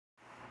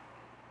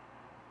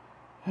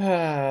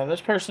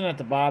This person at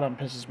the bottom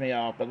pisses me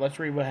off, but let's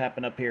read what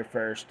happened up here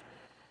first.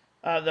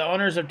 The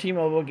owners of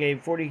T-Mobile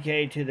gave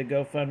 $40K to the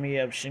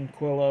GoFundMe of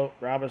Shanquella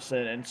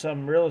Robinson, and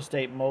some real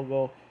estate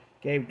mogul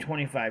gave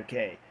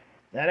 $25K.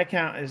 That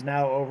account is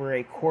now over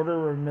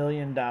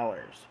 $250,000.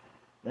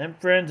 Them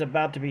friends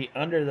about to be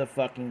under the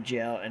fucking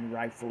jail, and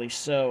rightfully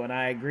so, and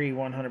I agree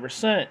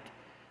 100%.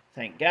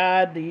 Thank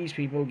God these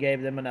people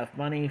gave them enough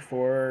money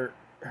for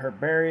her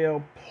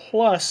burial,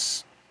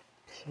 plus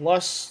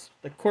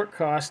the court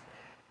cost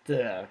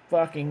to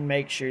fucking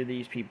make sure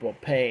these people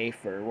pay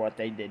for what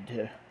they did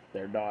to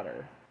their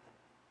daughter.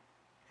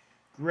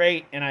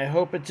 Great, and I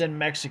hope it's in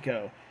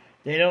Mexico.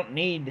 They don't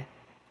need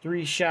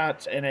 3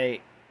 shots and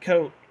a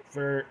coat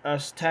for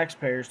us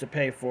taxpayers to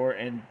pay for,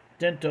 and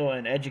dental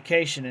and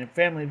education and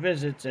family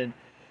visits and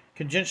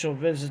congenital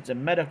visits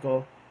and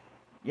medical.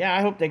 Yeah,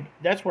 I hope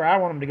that's where I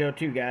want them to go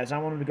too, guys. I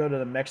want them to go to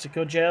the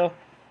Mexico jail,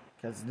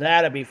 because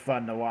that'll be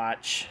fun to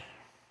watch.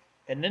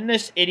 And then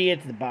this idiot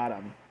at the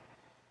bottom.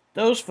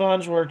 Those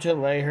funds were to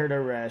lay her to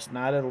rest,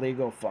 not a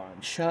legal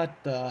fund. Shut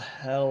the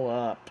hell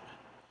up.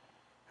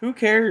 Who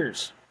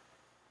cares?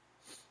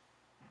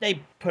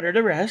 They put her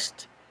to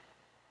rest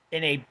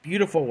in a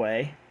beautiful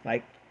way.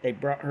 Like, they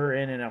brought her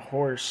in a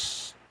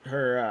horse,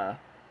 her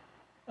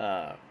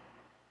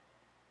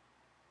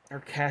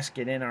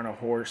casket in on a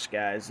horse,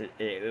 guys.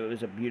 It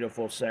was a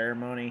beautiful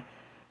ceremony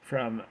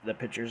from the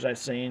pictures I've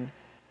seen.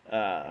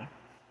 And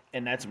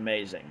that's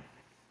amazing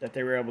that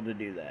they were able to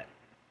do that.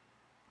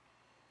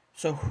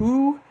 So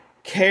who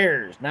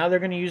cares? Now they're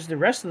going to use the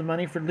rest of the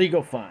money for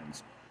legal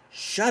funds.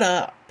 Shut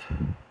up.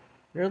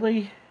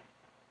 Really?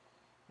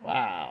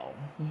 Wow.